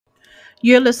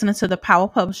You're listening to the Power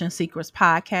Publishing Secrets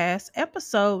podcast,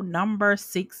 episode number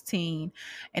 16.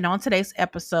 And on today's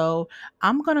episode,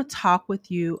 I'm going to talk with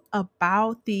you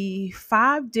about the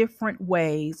 5 different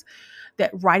ways that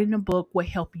writing a book will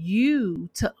help you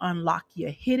to unlock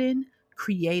your hidden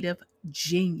creative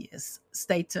genius.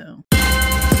 Stay tuned.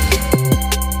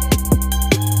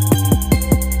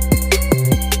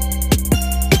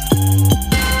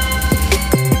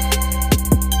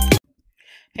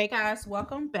 Hey guys,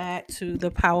 welcome back to the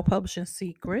Power Publishing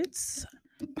Secrets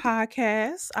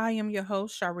podcast. I am your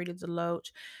host, Sharita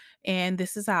Deloach, and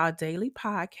this is our daily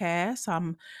podcast.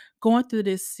 I'm going through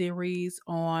this series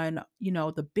on,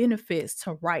 the benefits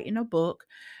to writing a book.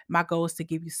 My goal is to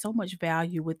give you so much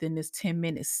value within this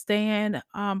 10-minute stand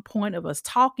point of us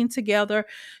talking together.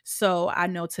 So I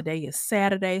know today is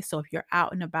Saturday. So if you're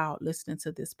out and about listening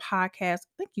to this podcast,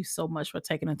 thank you so much for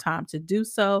taking the time to do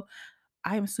so.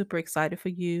 I am super excited for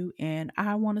you and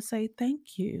I want to say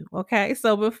thank you. Okay.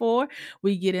 So before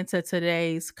we get into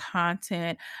today's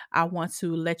content, I want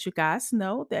to let you guys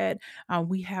know that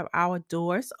we have our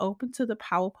doors open to the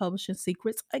Power Publishing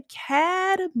Secrets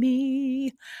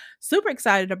Academy. Super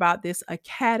excited about this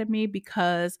academy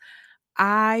because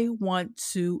I want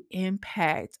to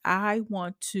impact, I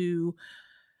want to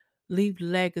leave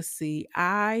legacy.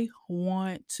 I'm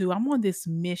on this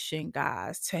mission,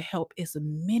 guys, to help as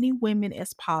many women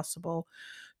as possible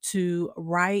to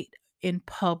write and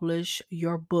publish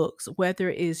your books, whether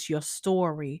it's your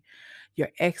story, your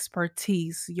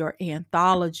expertise, your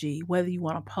anthology, whether you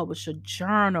want to publish a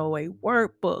journal, a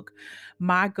workbook.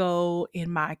 My goal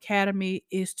in my academy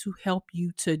is to help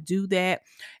you to do that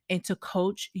and to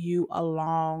coach you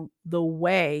along the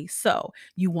way. So,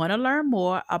 you want to learn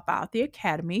more about the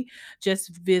academy,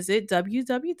 just visit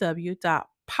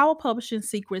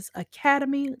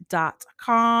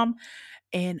www.powerpublishingsecretsacademy.com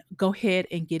and go ahead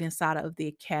and get inside of the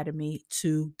academy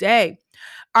today.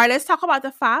 All right, let's talk about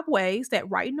the 5 ways that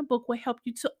writing a book will help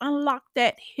you to unlock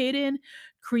that hidden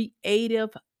creative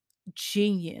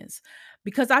genius.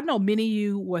 Because I know many of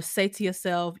you will say to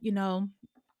yourself,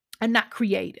 I'm not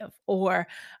creative, or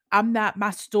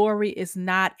my story is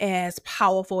not as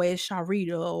powerful as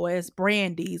Sharita or as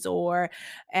Brandy's or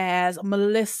as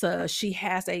Melissa. She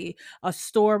has a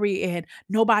story and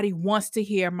nobody wants to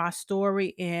hear my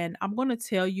story. And I'm going to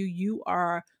tell you, you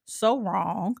are so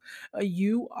wrong.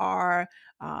 You are,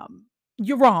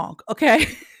 you're wrong. Okay.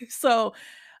 So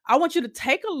I want you to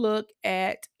take a look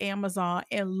at Amazon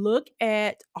and look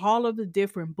at all of the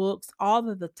different books, all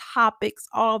of the topics,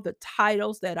 all of the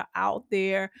titles that are out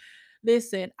there.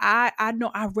 Listen, I know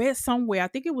I read somewhere, I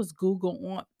think it was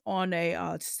Google on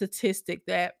a statistic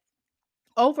that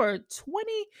over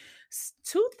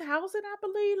 22,000, I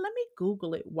believe. Let me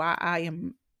Google it while I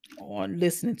am on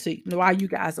listening to while you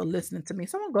guys are listening to me.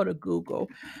 Someone go to Google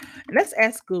and let's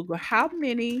ask Google how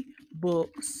many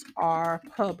books are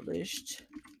published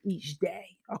each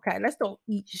day. Okay, let's go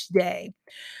each day.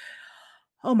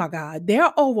 Oh my God, there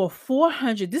are over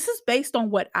 400. This is based on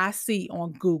what I see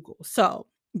on Google. So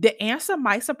the answer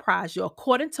might surprise you.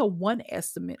 According to one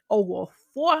estimate, over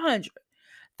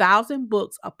 400,000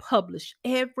 books are published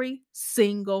every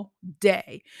single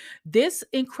day. This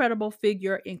incredible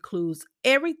figure includes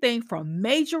everything from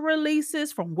major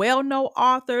releases from well known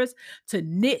authors to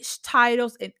niche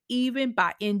titles and even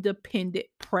by independent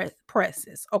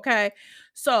presses. Okay.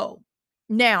 So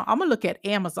now I'm going to look at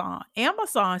Amazon.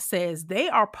 Amazon says they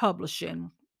are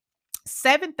publishing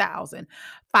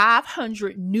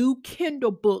 7,500 new Kindle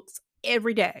books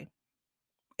every day.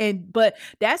 But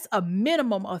that's a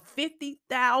minimum of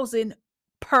 50,000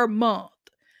 per month.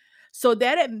 So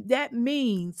that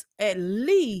means at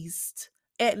least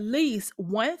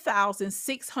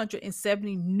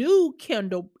 1,670 new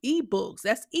Kindle ebooks.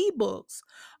 That's ebooks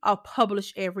are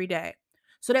published every day.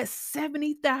 So that's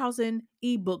 70,000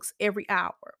 ebooks every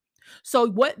hour. So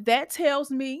what that tells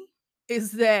me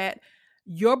is that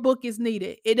your book is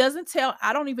needed. It doesn't tell,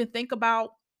 I don't even think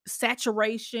about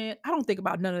saturation. I don't think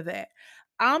about none of that.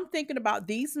 I'm thinking about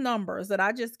these numbers that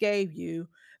I just gave you,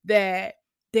 that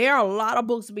there are a lot of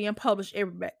books being published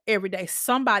every day.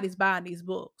 Somebody's buying these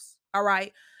books. All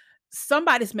right.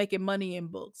 Somebody's making money in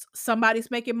books. Somebody's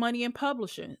making money in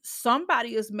publishing.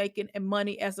 Somebody is making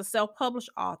money as a self-published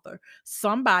author.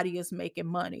 Somebody is making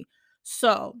money.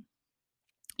 So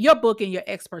your book and your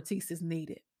expertise is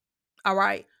needed. All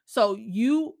right. So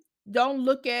you don't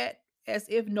look at as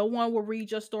if no one will read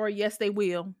your story. Yes, they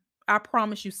will. I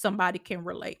promise you somebody can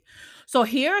relate. So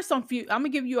here are I'm gonna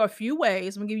give you a few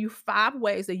ways. I'm gonna give you 5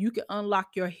 ways that you can unlock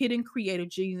your hidden creative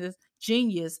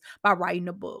genius by writing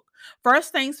a book.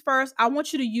 First things first, I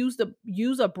want you to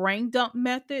use a brain dump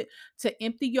method to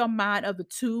empty your mind of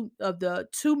the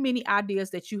too many ideas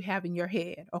that you have in your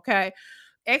head. Okay.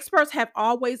 Experts have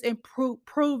always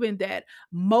proven that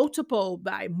multiple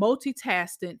by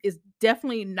multitasking is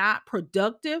definitely not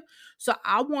productive. So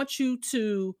I want you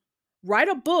to write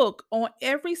a book on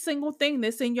every single thing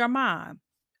that's in your mind.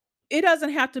 It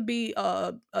doesn't have to be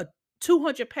a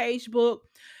 200-page book.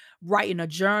 Writing a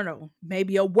journal,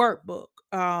 maybe a workbook,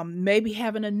 maybe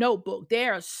having a notebook.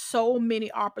 There are so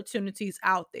many opportunities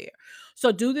out there.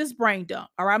 So do this brain dump.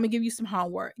 All right, I'm gonna give you some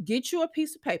homework. Get you a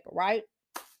piece of paper, right?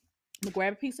 I'm gonna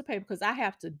grab a piece of paper because I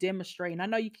have to demonstrate. And I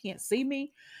know you can't see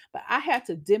me, but I have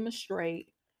to demonstrate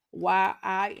why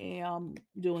I am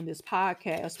doing this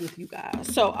podcast with you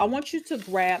guys. So I want you to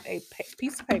grab a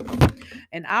piece of paper,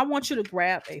 and I want you to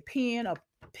grab a pen, a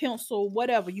pencil,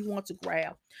 whatever you want to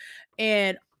grab.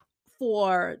 And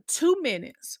for 2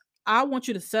 minutes, I want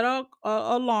you to set a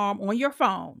alarm on your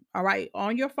phone. All right,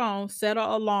 on your phone, set an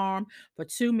alarm for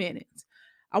 2 minutes.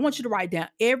 I want you to write down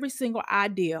every single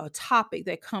idea or topic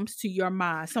that comes to your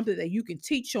mind, something that you can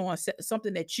teach on,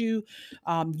 something that you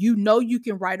know you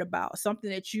can write about, something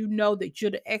that you know that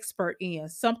you're the expert in,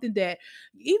 something that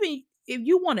even if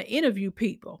you want to interview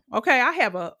people. Okay, I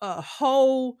have a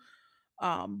whole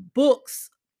books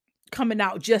coming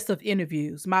out just of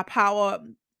interviews. My power,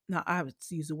 now I would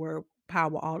use the word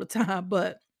power all the time,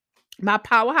 but my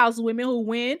powerhouse women who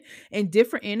win in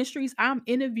different industries, I'm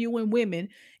interviewing women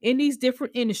in these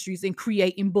different industries and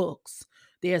creating books.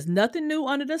 There's nothing new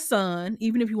under the sun.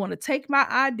 Even if you want to take my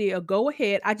idea, go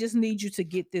ahead. I just need you to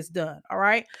get this done. All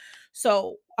right.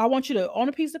 So I want you to, on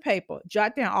a piece of paper,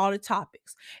 jot down all the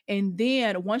topics. And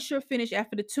then once you're finished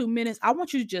after the 2 minutes, I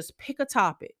want you to just pick a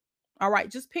topic. All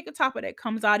right, just pick a topic that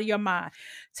comes out of your mind.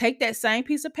 Take that same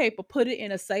piece of paper, put it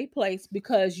in a safe place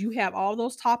because you have all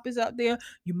those topics out there.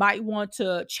 You might want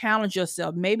to challenge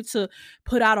yourself, maybe to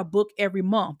put out a book every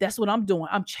month. That's what I'm doing.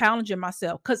 I'm challenging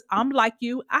myself because I'm like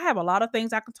you. I have a lot of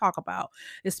things I can talk about,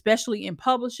 especially in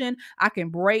publishing. I can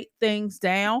break things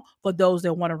down for those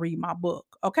that want to read my book.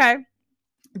 Okay,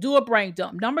 do a brain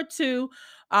dump. Number two,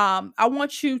 I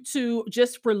want you to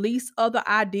just release other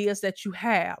ideas that you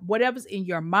have, whatever's in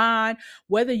your mind,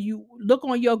 whether you look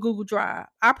on your Google Drive.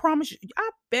 I promise you, I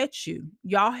bet you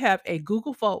y'all have a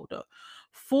Google folder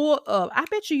full of, I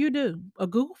bet you do, a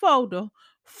Google folder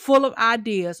full of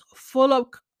ideas, full of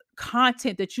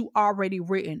content that you already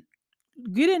written.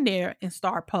 Get in there and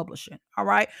start publishing. All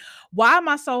right. Why am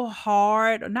I so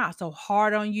hard, or not so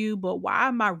hard on you, but why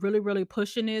am I really, really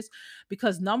pushing this?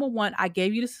 Because number one, I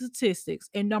gave you the statistics.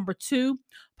 And number two,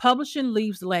 publishing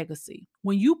leaves legacy.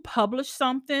 When you publish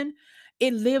something,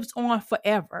 it lives on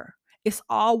forever, it's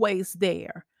always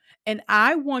there. And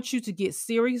I want you to get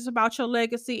serious about your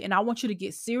legacy, and I want you to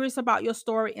get serious about your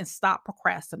story and stop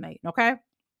procrastinating. Okay.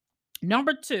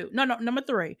 Number two, no, number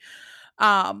three,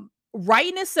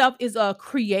 writing itself is a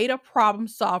creative problem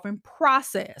solving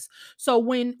process. So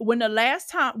when the last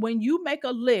time when you make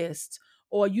a list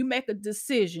or you make a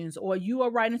decisions or you are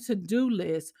writing to-do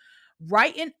list,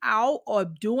 writing out or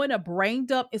doing a brain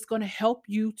dump is going to help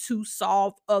you to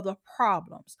solve other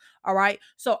problems. All right,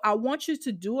 so I want you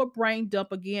to do a brain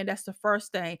dump again. That's the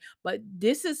first thing, but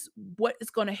this is what is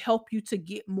going to help you to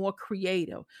get more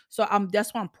creative. So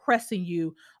that's why I'm pressing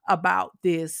you about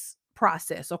this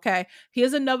process. Okay,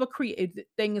 here's another creative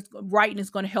thing is writing is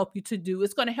going to help you to do.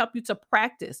 It's going to help you to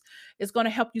practice. It's going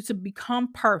to help you to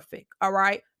become perfect. All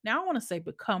right, now I want to say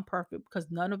become perfect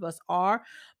because none of us are,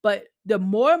 but the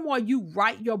more and more you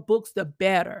write your books, the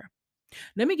better.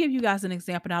 Let me give you guys an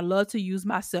example. And I love to use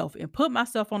myself and put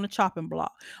myself on the chopping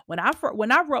block. When I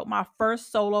wrote my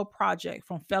first solo project,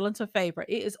 From Felon to Favor,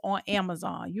 it is on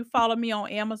Amazon. You follow me on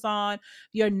Amazon. If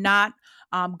you're not,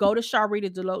 go to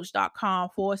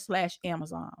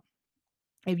sharitadeloach.com/Amazon.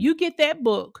 If you get that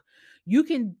book, you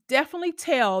can definitely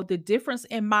tell the difference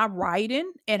in my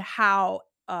writing and how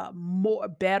more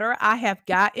better I have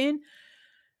gotten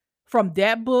from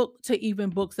that book to even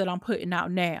books that I'm putting out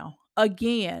now.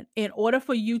 Again, in order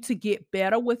for you to get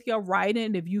better with your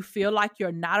writing, if you feel like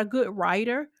you're not a good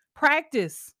writer,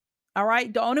 practice. All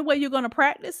right. The only way you're going to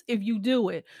practice if you do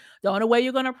it. The only way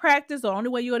you're going to practice, the only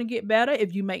way you're going to get better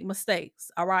if you make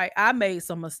mistakes. All right. I made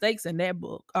some mistakes in that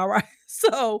book. All right.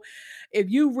 So if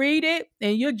you read it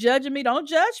and you're judging me, don't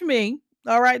judge me.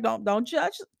 All right. Don't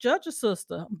judge a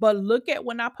sister. But look at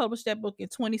when I published that book in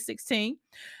 2016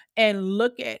 and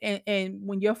look at and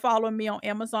when you're following me on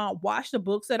Amazon, watch the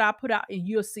books that I put out and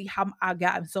you'll see how I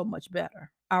gotten so much better.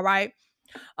 All right.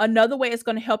 Another way it's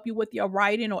going to help you with your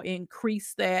writing or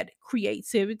increase that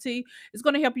creativity is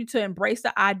going to help you to embrace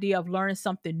the idea of learning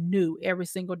something new every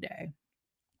single day.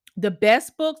 The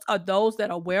best books are those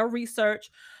that are well researched.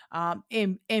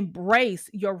 Embrace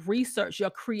your research, your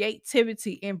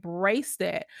creativity, embrace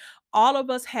that. All of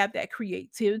us have that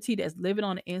creativity that's living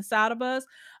on the inside of us.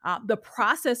 The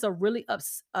process of really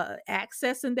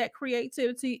accessing that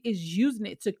creativity is using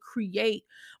it to create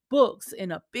books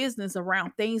in a business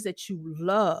around things that you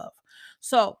love.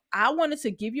 So, I wanted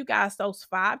to give you guys those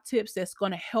 5 tips that's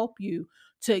going to help you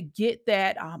to get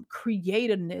that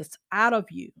creativeness out of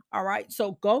you. All right.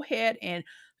 So go ahead and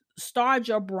start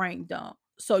your brain dump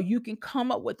so you can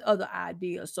come up with other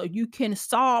ideas, so you can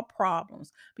solve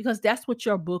problems, because that's what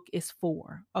your book is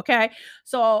for. Okay.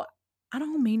 So I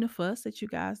don't mean to fuss at you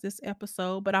guys this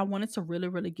episode, but I wanted to really,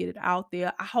 really get it out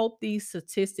there. I hope these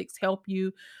statistics help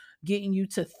you, getting you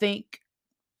to think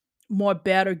more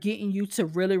better, getting you to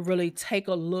really, really take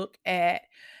a look at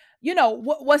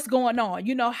what's going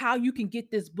on, how you can get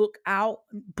this book out.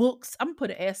 Books, I'm gonna put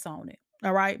an S on it.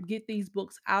 All right, get these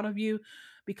books out of you,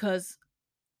 because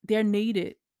they're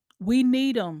needed. We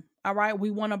need them. All right,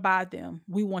 we want to buy them.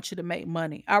 We want you to make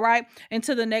money. All right,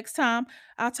 until the next time,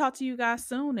 I'll talk to you guys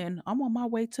soon, and I'm on my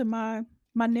way to my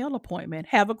nail appointment.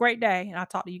 Have a great day, and I'll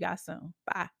talk to you guys soon.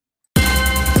 Bye.